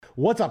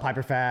What's up,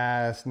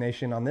 Hyperfast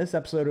Nation? On this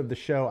episode of the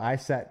show, I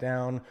sat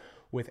down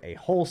with a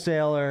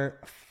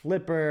wholesaler,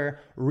 flipper,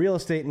 real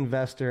estate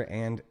investor,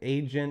 and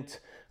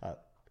agent.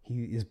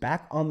 He is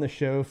back on the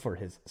show for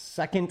his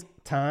second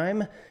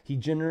time. He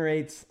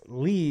generates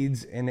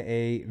leads in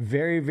a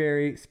very,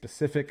 very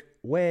specific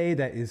way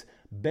that is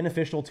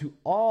beneficial to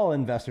all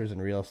investors and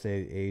real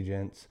estate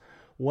agents.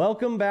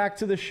 Welcome back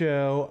to the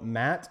show,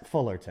 Matt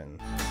Fullerton.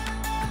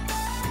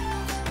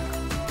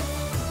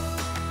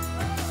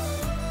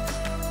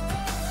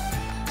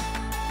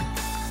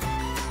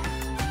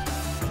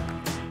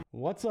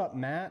 What's up,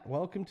 Matt?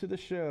 Welcome to the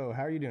show.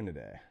 How are you doing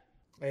today?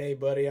 Hey,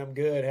 buddy. I'm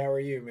good. How are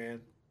you, man?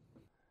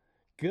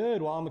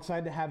 Good. Well, I'm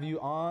excited to have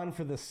you on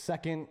for the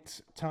second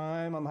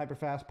time on the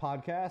Hyperfast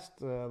podcast.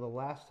 The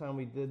last time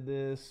we did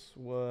this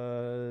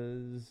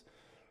was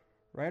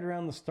right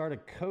around the start of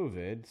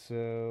COVID.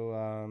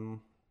 So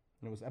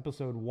it was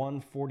episode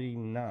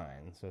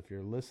 149. So if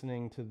you're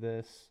listening to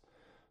this,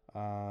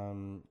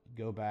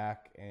 go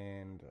back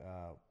and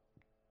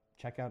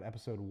check out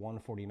episode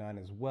 149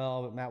 as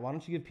well. But Matt, why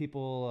don't you give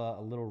people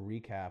a little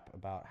recap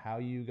about how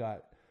you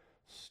got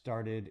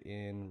started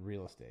in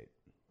real estate?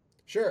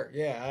 Sure.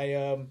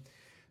 Yeah.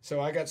 So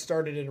I got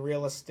started in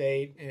real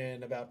estate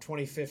in about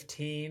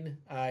 2015.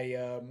 I've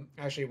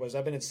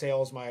been in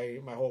sales my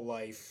whole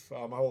life,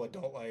 my whole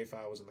adult life.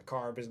 I was in the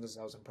car business.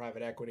 I was in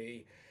private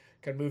equity.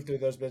 Kind of moved through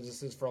those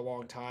businesses for a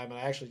long time. And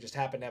I actually just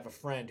happened to have a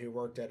friend who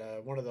worked at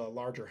one of the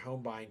larger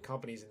home buying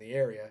companies in the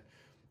area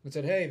and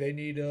said, "Hey, they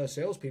need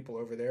salespeople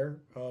over there.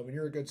 And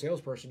you're a good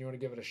salesperson. You want to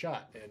give it a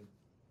shot?"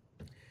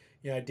 And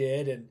yeah, I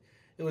did. And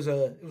it was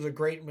a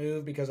great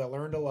move because I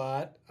learned a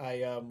lot.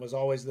 I was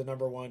always the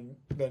number one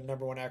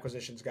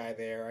acquisitions guy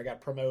there. I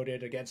got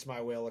promoted against my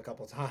will a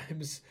couple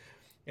times,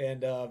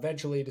 and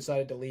eventually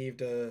decided to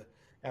leave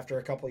after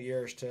a couple of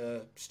years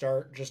to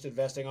start just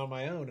investing on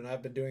my own, and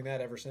I've been doing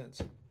that ever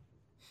since.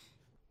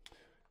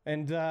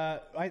 And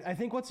I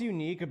think what's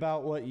unique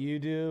about what you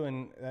do,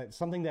 and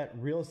something that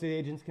real estate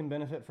agents can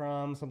benefit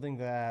from, something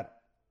that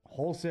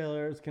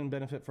wholesalers can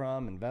benefit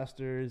from,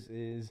 investors,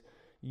 is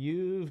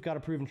you've got a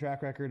proven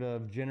track record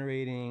of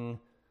generating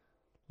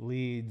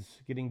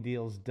leads, getting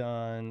deals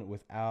done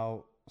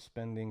without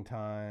spending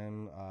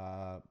time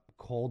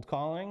cold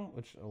calling,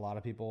 which a lot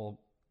of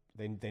people,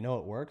 they know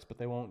it works, but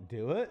they won't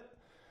do it,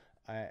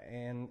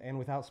 and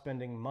without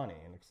spending money.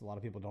 And a lot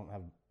of people don't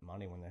have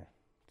money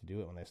to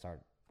do it when they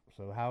start.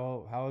 So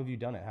how have you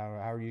done it?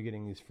 How are you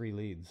getting these free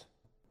leads?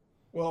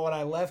 Well, when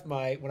I left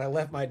my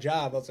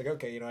job, I was like,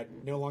 okay, I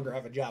no longer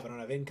have a job. I don't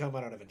have income. I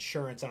don't have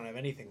insurance. I don't have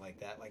anything like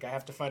that. Like, I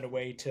have to find a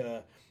way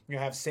to,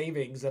 have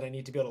savings that I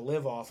need to be able to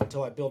live off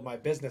until I build my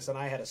business. And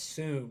I had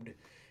assumed,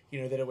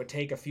 that it would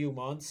take a few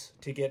months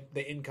to get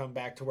the income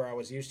back to where I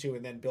was used to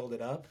and then build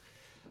it up.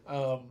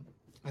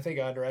 I think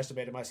I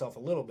underestimated myself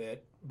a little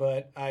bit,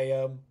 but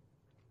I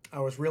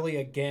was really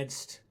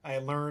I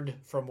learned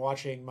from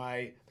watching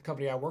the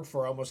company I worked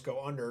for almost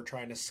go under,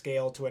 trying to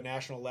scale to a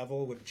national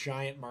level with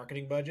giant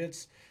marketing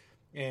budgets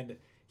and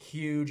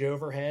huge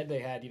overhead. They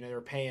had, they were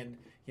paying,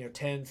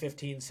 10,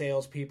 15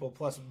 salespeople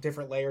plus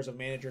different layers of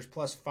managers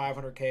plus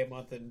 $500K a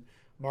month in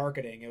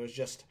marketing.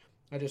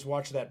 I just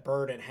watched that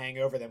burden hang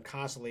over them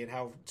constantly and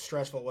how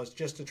stressful it was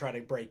just to try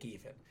to break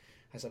even.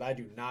 I said, I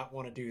do not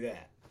want to do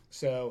that.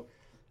 So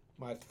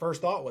my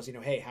first thought was,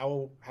 hey,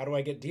 how do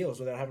I get deals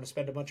without having to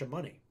spend a bunch of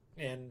money?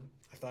 And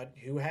I thought,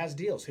 who has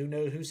deals?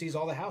 Who sees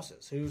all the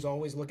houses? Who's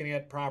always looking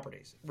at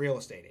properties? Real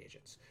estate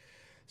agents.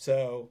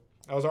 So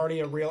I was already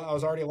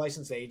a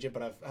licensed agent,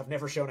 but I've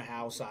never shown a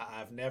house.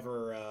 I've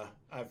never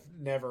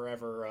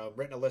ever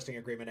written a listing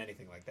agreement,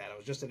 anything like that. I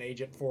was just an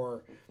agent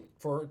for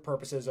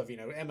purposes of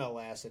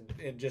MLS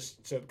and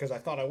just so because I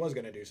thought I was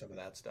going to do some of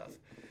that stuff.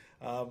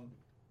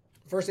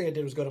 First thing I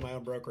did was go to my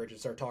own brokerage and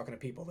start talking to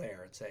people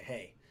there and say,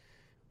 hey,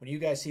 when you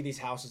guys see these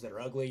houses that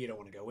are ugly, you don't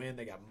want to go in,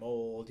 they got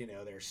mold,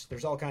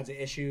 there's all kinds of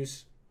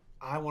issues.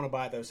 I want to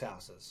buy those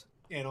houses,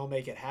 and I'll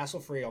make it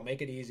hassle-free. I'll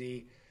make it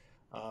easy.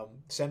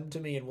 Send them to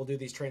me, and we'll do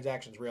these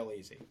transactions real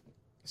easy.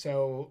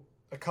 So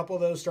a couple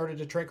of those started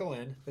to trickle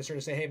in. They started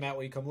to say, hey, Matt,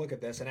 will you come look at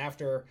this? And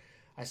after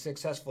I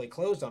successfully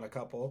closed on a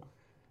couple,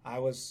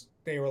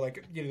 they were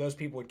like, those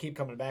people would keep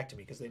coming back to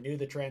me because they knew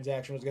the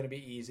transaction was going to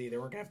be easy. They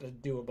weren't going to have to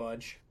do a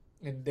bunch,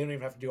 and they don't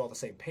even have to do all the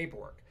same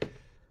paperwork.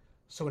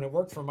 So when it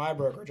worked for my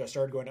brokerage, I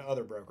started going to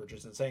other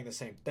brokerages and saying the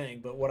same thing.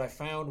 But what I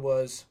found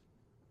was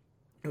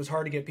it was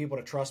hard to get people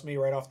to trust me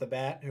right off the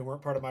bat who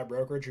weren't part of my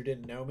brokerage or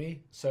didn't know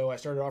me. So I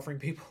started offering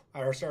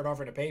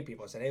to pay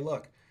people. I said, hey,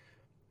 look,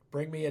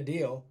 bring me a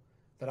deal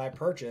that I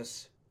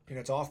purchase,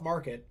 it's off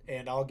market,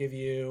 and I'll give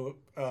you,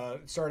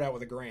 start out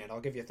with $1,000. I'll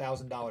give you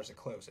 $1,000 at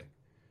closing.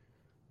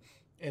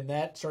 And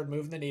that started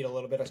moving the needle a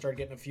little bit. I started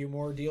getting a few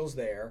more deals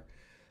there.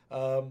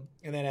 And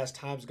then as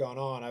time's gone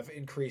on, I've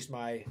increased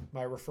my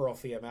referral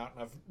fee amount,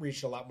 and I've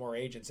reached a lot more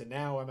agents. And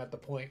now I'm at the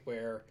point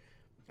where,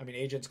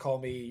 agents call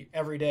me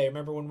every day.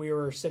 Remember when we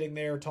were sitting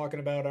there talking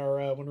about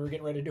when we were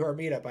getting ready to do our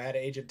meetup, I had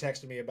an agent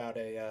texting me about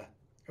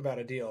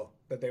a deal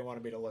that they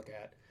wanted me to look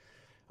at.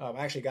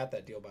 I actually got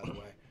that deal, by the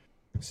way.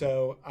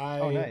 So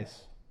Oh,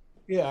 nice.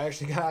 Yeah, I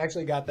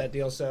actually got that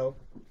deal. So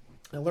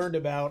I learned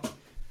about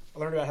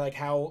like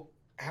how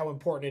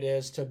important it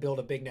is to build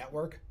a big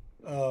network.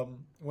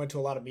 Went to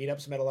a lot of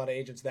meetups, met a lot of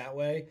agents that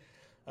way.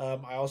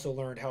 I also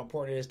learned how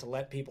important it is to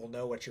let people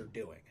know what you're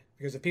doing,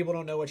 because if people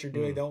don't know what you're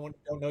doing, Mm,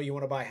 don't know you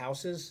want to buy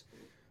houses,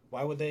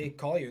 why would they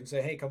call you and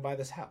say, "Hey, come buy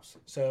this house"?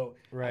 So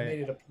I right. made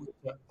it a point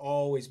to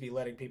always be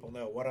letting people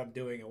know what I'm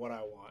doing and what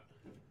I want.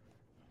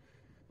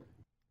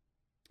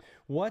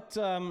 What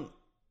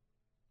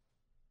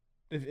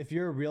if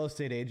you're a real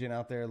estate agent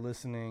out there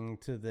listening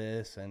to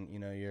this, and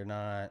you're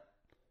not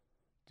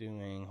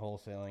doing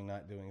wholesaling,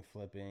 not doing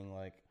flipping,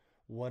 like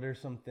what are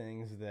some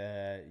things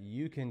that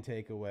you can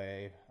take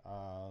away,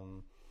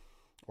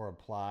 or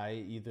apply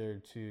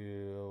either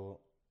to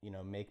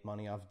make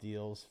money off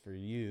deals for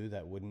you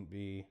that wouldn't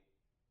be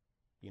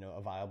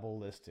a viable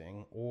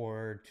listing,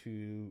 or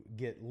to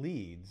get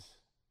leads,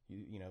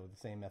 the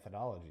same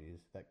methodologies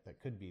that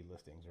could be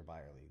listings or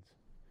buyer leads.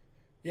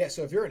 Yeah,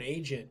 so if you're an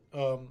agent,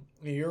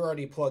 you're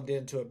already plugged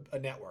into a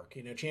network.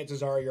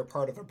 Chances are you're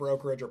part of a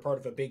brokerage or part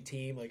of a big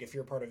team. Like if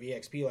you're part of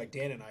EXP, like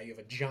Dan and I, you have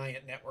a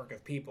giant network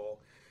of people,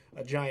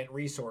 a giant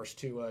resource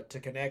to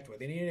connect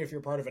with. And even if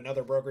you're part of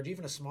another brokerage,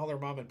 even a smaller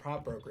mom and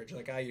pop brokerage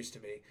like I used to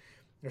be,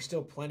 there's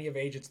still plenty of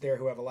agents there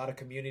who have a lot of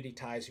community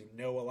ties, who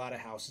know a lot of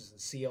houses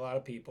and see a lot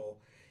of people,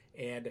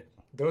 and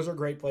those are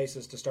great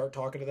places to start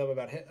talking to them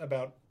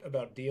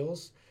about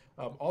deals.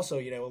 Also,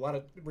 a lot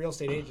of real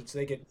estate agents,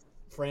 they get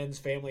friends,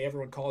 family,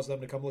 everyone calls them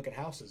to come look at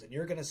houses, and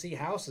you're going to see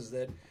houses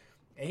that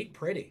ain't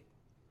pretty.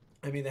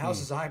 I mean, the Hmm.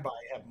 houses I buy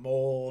have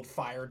mold,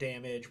 fire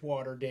damage,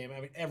 water damage.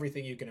 I mean,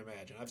 everything you can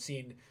imagine. I've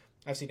seen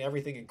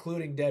everything,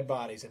 including dead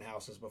bodies in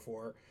houses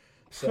before.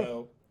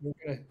 So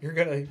you're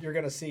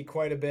gonna see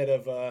quite a bit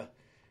of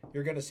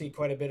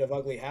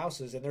ugly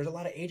houses, and there's a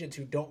lot of agents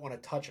who don't want to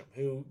touch them,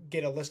 who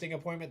get a listing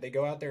appointment, they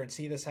go out there and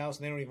see this house,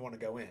 and they don't even want to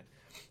go in.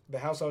 The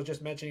house I was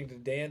just mentioning to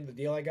Dan, the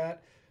deal I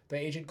got, the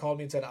agent called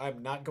me and said,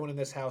 "I'm not going in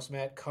this house,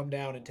 Matt. Come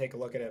down and take a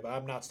look at it, but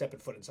I'm not stepping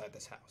foot inside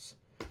this house."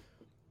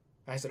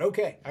 I said,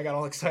 "Okay." I got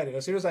all excited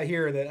as soon as I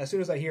hear,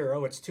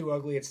 "Oh, it's too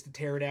ugly, it's to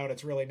tear down,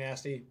 it's really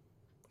nasty,"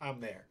 I'm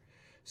there.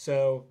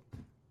 So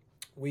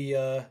we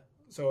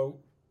so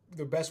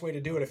the best way to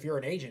do it if you're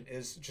an agent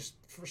is just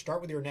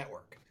start with your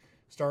network.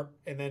 Start,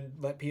 and then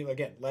let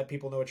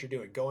people know what you're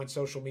doing. Go on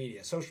social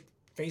media.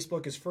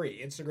 Facebook is free.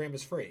 Instagram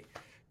is free.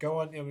 Go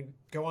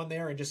on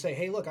there and just say,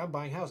 "Hey, look, I'm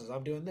buying houses.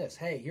 I'm doing this.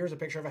 Hey, here's a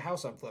picture of a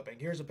house I'm flipping.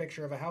 Here's a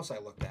picture of a house I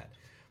looked at."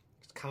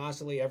 Just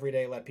constantly, every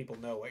day, let people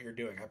know what you're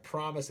doing. I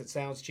promise it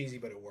sounds cheesy,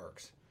 but it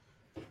works.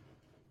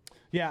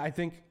 Yeah, I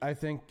think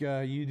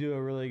you do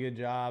a really good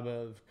job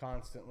of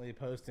constantly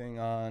posting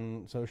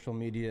on social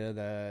media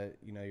that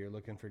you're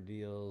looking for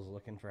deals,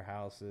 looking for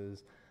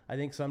houses. I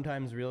think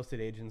sometimes real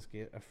estate agents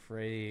get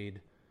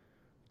afraid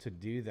to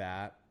do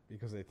that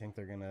because they think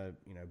they're gonna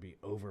be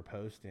over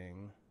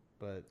posting.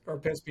 But Or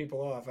piss people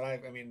off. And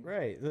I mean,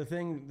 right, the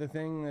thing that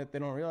they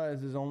don't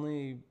realize is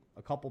only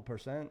a couple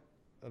percent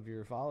of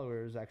your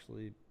followers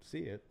actually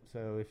see it.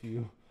 So if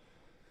you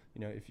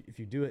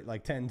do it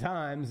like 10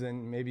 times,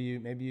 then maybe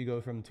you go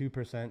from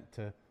 2%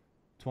 to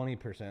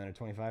 20% or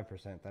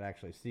 25% that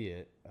actually see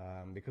it,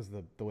 because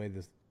the way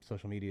this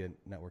social media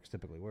networks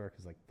typically work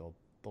is like they'll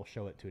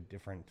show it to a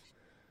different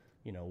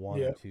 1 or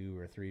yeah, 2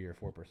 or 3 or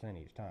 4%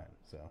 each time.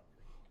 So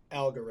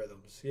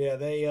algorithms.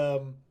 Yeah,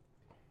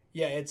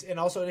 yeah, and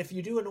also, if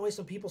you do annoy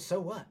some people, so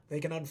what? They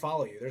can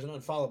unfollow you. There's an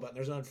unfollow button.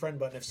 There's an unfriend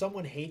button. If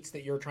someone hates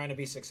that you're trying to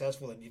be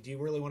successful, then do you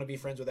really want to be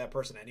friends with that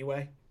person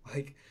anyway?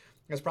 Like,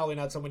 that's probably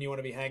not someone you want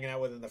to be hanging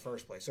out with in the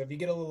first place. So if you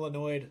get a little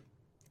annoyed,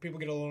 if people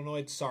get a little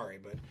annoyed, sorry,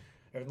 but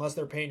unless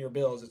they're paying your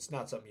bills, it's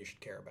not something you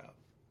should care about.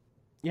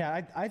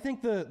 yeah, I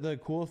think the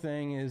cool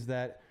thing is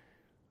that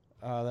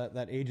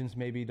that agents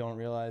maybe don't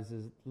realize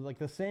is like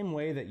the same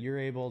way that you're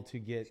able to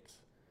get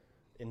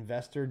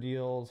investor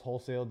deals,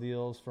 wholesale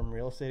deals from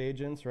real estate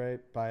agents, right?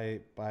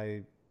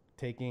 By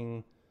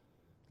taking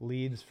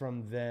leads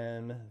from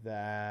them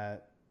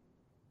that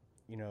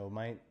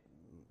might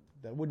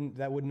that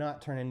would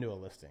not turn into a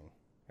listing,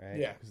 right?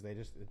 Yeah, Because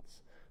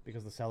it's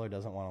because the seller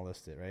doesn't want to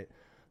list it, right?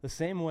 The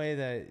same way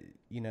that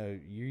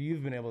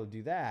you've been able to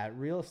do that,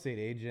 real estate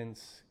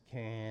agents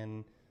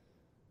can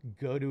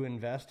go to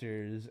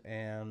investors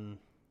and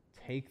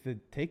take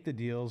the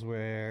deals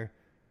where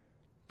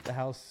the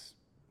house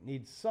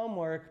needs some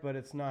work, but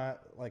it's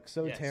not like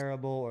so yes,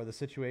 terrible, or the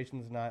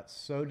situation's not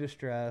so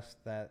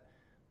distressed that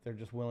they're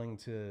just willing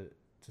to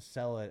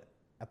sell it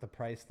at the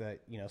price that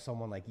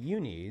someone like you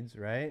needs,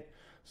 right?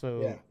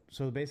 yeah,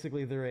 So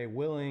basically, they're a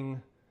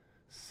willing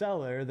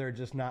seller. They're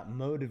just not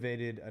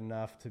motivated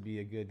enough to be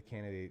a good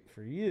candidate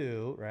for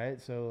you, right?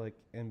 So like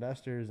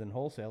investors and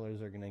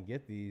wholesalers are going to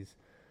get these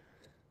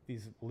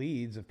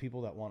leads of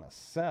people that want to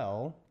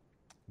sell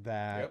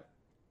that yep,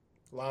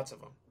 lots of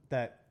them.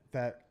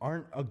 that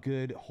aren't a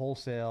good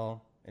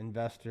wholesale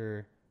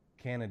investor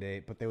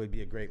candidate, but they would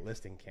be a great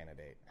listing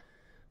candidate.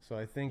 So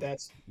I think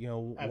That's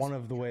one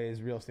of the absolutely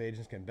ways real estate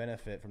agents can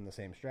benefit from the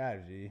same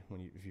strategy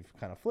if you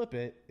kind of flip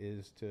it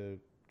is to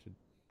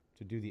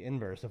do the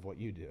inverse of what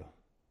you do.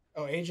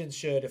 Oh, agents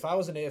should. If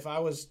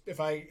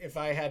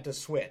I had to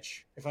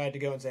switch, if I had to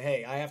go and say,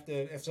 hey, I have to,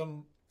 if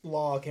some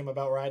law came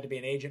about where I had to be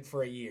an agent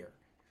for a year,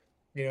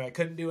 I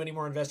couldn't do any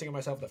more investing in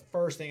myself. The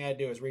first thing I'd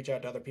do is reach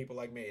out to other people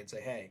like me and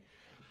say, hey,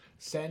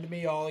 send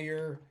me all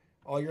your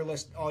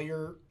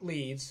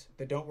leads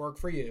that don't work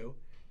for you.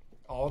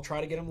 I'll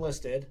try to get them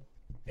listed,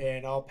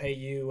 and I'll pay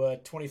you a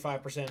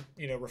 25%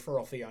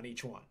 referral fee on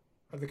each one.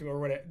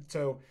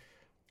 So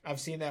I've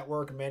seen that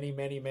work many,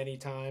 many, many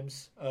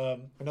times.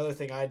 Another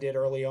thing I did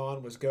early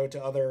on was go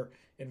to other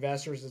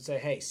investors and say,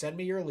 "Hey, send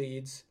me your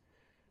leads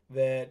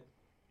that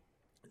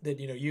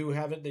you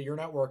haven't, that you're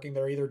not working.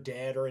 They're either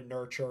dead or in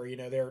nurture.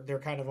 They're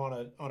kind of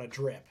on a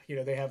drip.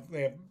 They have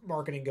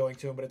marketing going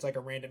to them, but it's like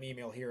a random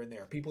email here and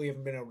there. People you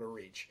haven't been able to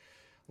reach.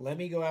 Let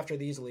me go after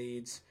these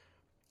leads,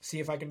 see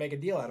if I can make a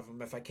deal out of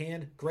them. If I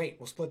can, great.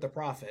 We'll split the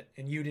profit,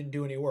 and you didn't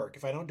do any work.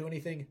 If I don't do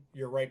anything,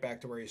 you're right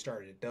back to where you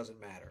started. It doesn't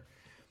matter."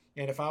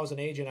 And if I was an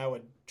agent, I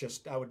would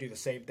do the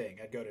same thing.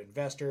 I'd go to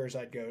investors.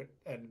 I'd go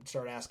and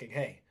start asking,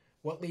 hey,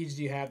 what leads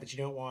do you have that you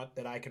don't want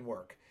that I can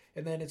work?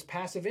 And then it's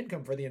passive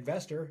income for the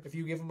investor. If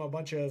you give them a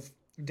bunch of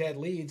dead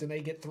leads and they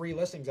get 3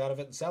 listings out of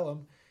it and sell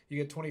them, you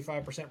get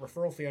 25%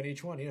 referral fee on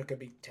each one. It could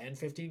be 10,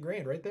 15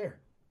 grand right there.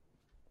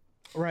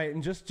 Right.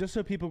 And just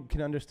so people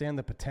can understand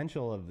the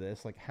potential of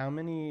this, like how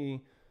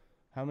many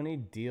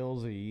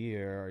deals a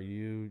year are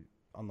you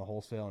on the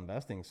wholesale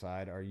investing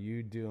side are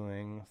you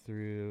doing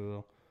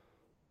through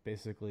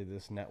basically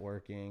this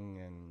networking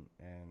and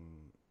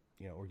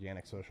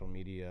organic social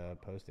media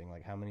posting?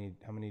 Like how many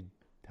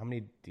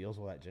deals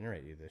will that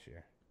generate you this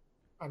year?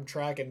 I'm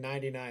tracking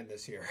 99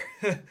 this year.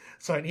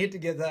 So I need to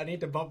get that. I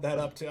need to bump that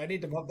up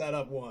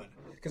one.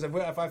 Because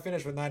if I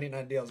finish with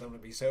 99 deals, I'm going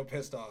to be so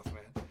pissed off,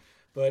 man.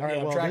 But all right,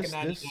 I'm tracking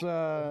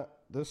 99.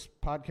 This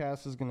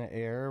podcast is going to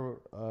air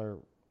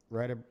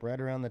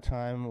right around the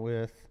time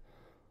with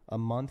a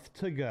month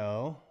to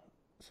go.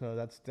 So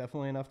that's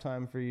definitely enough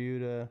time for you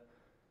to,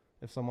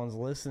 if someone's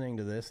listening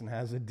to this and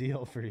has a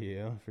deal for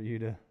you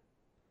to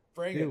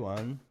do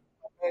one.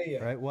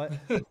 Yeah. Right?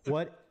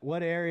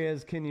 What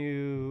areas can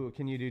you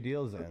do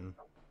deals in?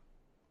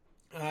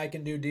 I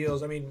can do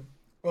deals. I mean,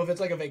 well, if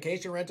it's like a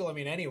vacation rental, I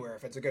mean anywhere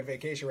if it's a good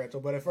vacation rental.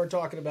 But if we're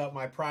talking about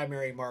my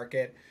primary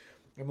market,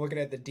 I'm looking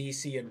at the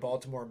DC and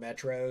Baltimore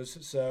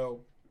metros. So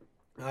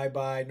I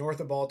buy north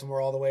of Baltimore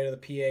all the way to the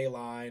PA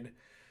line,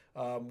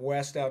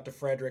 west out to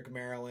Frederick,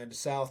 Maryland,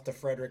 south to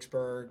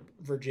Fredericksburg,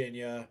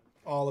 Virginia,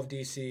 all of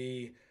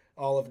DC,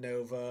 all of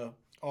Nova,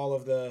 all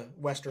of the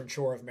western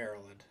shore of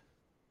Maryland.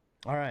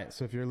 All right.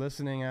 So if you're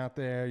listening out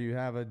there, you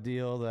have a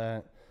deal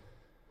that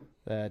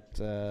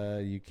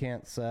you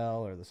can't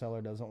sell or the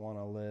seller doesn't want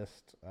to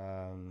list.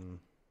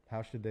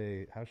 How should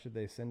they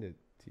send it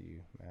to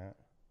you, Matt?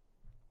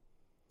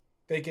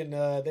 They can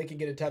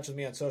get in touch with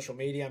me on social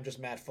media. I'm just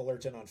Matt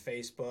Fullerton on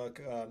Facebook.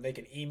 They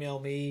can email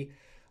me,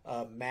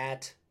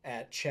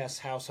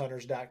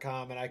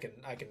 matt@chesshousehunters.com, and I can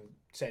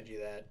send you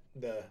that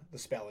the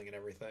spelling and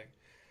everything.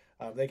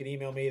 They can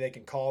email me. They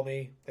can call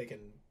me. They can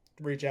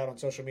reach out on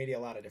social media a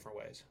lot of different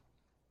ways.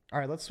 All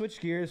right, let's switch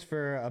gears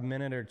for a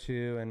minute or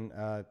two and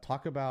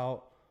talk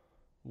about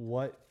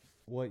what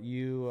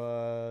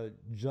you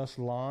just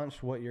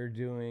launched, what you're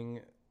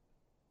doing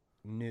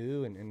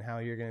new, and how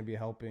you're going to be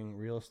helping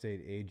real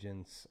estate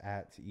agents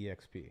at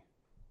EXP.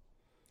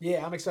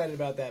 Yeah, I'm excited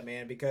about that,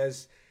 man,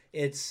 because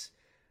it's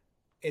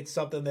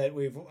something that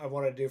I've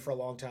wanted to do for a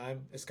long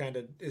time. It's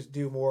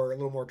do a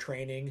little more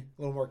training,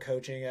 a little more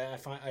coaching. I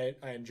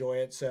enjoy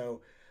it.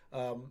 So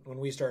when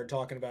we started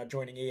talking about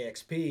joining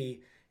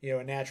EXP,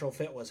 a natural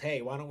fit was,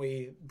 hey, why don't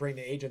we bring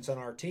the agents on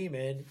our team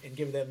in and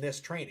give them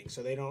this training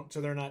so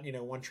they're not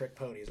one trick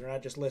ponies. They're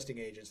not just listing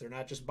agents. They're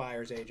not just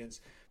buyers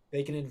agents.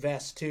 They can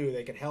invest too.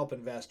 They can help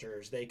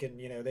investors. They can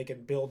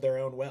build their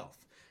own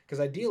wealth. Because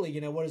ideally,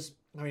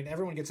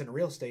 everyone gets into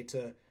real estate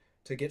to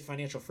get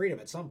financial freedom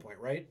at some point,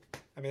 right?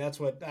 I mean, I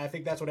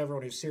think that's what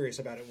everyone who's serious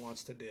about it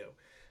wants to do.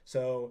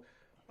 So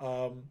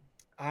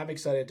I'm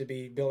excited to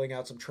be building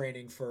out some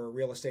training for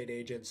real estate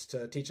agents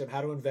to teach them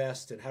how to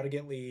invest and how to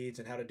get leads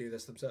and how to do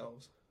this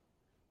themselves.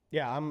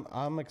 Yeah,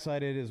 I'm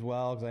excited as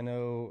well because I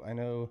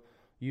know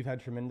you've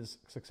had tremendous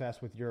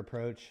success with your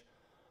approach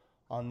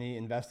on the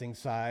investing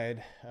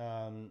side.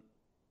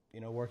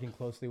 Working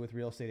closely with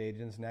real estate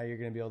agents. Now you're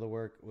going to be able to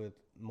work with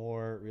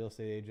more real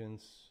estate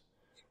agents,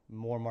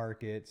 more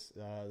markets.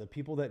 The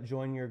people that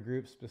join your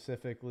group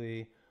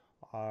specifically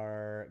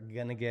are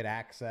going to get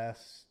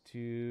access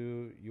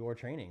to your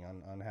training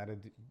on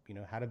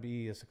how to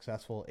be a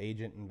successful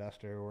agent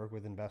investor, work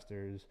with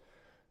investors,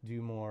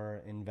 do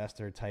more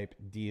investor type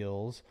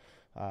deals.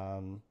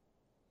 So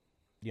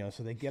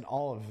they get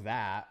all of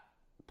that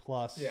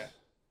plus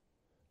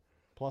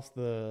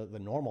the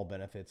normal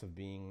benefits of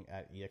being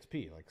at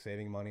EXP, like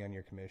saving money on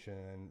your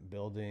commission,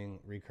 building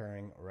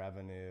recurring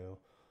revenue,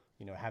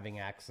 having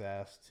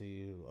access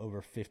to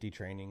over 50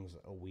 trainings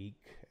a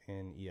week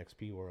in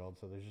EXP world.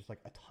 So there's just like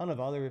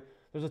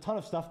there's a ton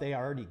of stuff they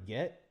already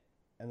get.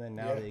 And then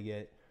now they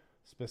get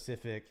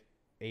specific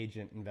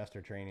agent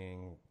investor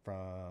training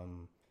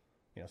from,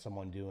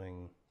 someone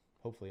doing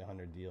hopefully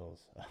 100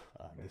 deals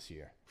this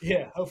year.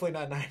 Yeah, hopefully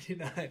not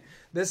 99.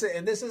 This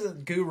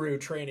isn't guru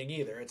training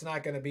either. It's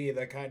not going to be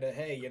the kind of,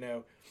 hey,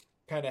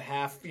 kind of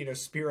half,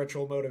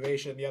 spiritual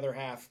motivation, the other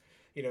half,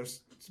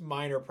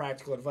 minor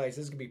practical advice.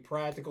 This is going to be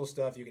practical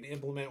stuff you can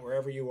implement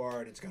wherever you are,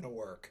 and it's going to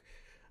work.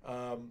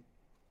 And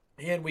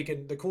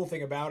the cool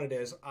thing about it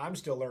is I'm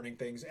still learning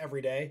things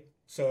every day.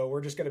 So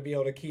we're just going to be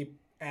able to keep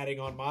adding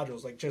on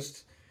modules. Like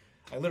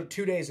I literally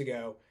 2 days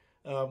ago,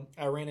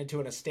 I ran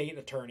into an estate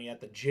attorney at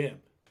the gym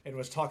and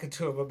was talking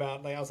to him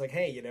about, I was like,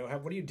 hey,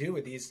 what do you do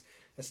with these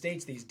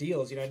estates, these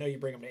deals? I know you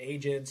bring them to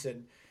agents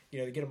and,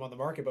 to get them on the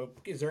market, but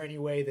is there any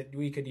way that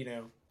we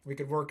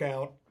could work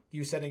out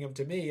you sending them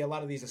to me? A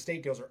lot of these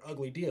estate deals are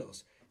ugly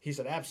deals. He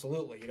said,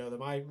 absolutely.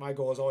 My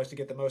goal is always to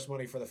get the most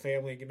money for the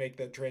family and make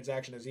the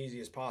transaction as easy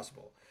as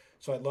possible.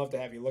 So I'd love to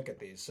have you look at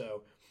these.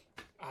 So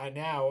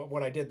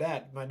when I did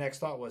that, my next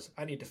thought was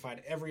I need to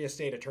find every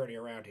estate attorney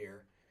around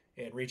here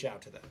and reach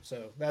out to them.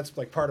 So that's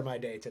like part of my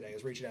day today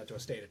is reaching out to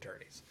estate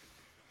attorneys.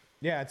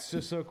 Yeah, it's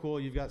just so cool.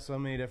 You've got so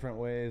many different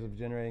ways of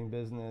generating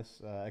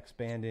business,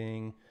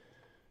 expanding,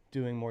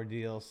 doing more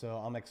deals. So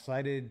I'm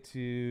excited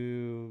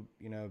to,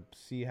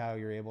 see how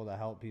you're able to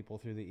help people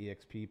through the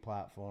EXP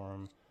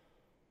platform.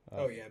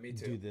 Oh yeah, me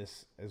too. Do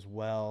this as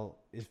well.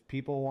 If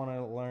people want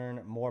to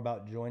learn more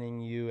about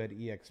joining you at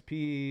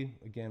EXP,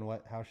 again,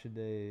 how should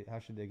they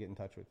get in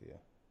touch with you?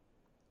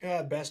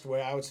 Best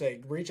way, I would say,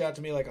 reach out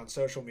to me on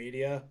social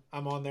media.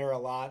 I'm on there a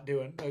lot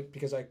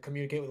because I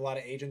communicate with a lot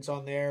of agents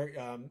on there.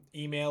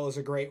 Email is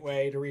a great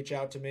way to reach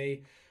out to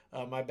me.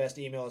 My best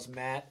email is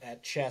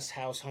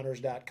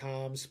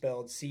matt@chesshousehunters.com,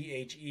 spelled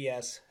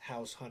CHES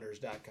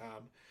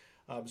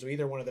househunters.com. So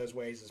either one of those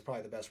ways is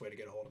probably the best way to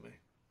get a hold of me.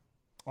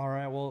 All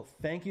right. Well,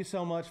 thank you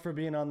so much for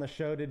being on the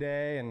show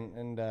today.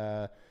 And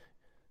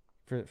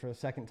for the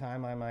second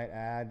time, I might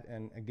add.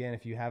 And again,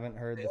 if you haven't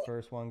heard the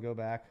first one, go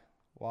back,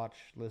 watch,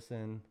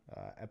 listen,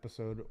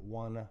 episode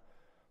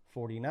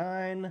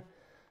 149.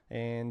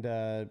 And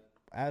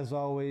as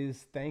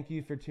always, thank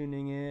you for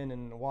tuning in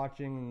and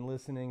watching and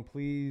listening.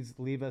 Please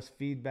leave us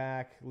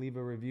feedback, leave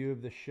a review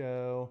of the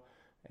show,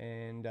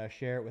 and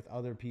share it with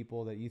other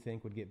people that you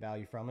think would get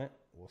value from it.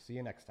 We'll see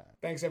you next time.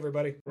 Thanks,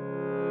 everybody.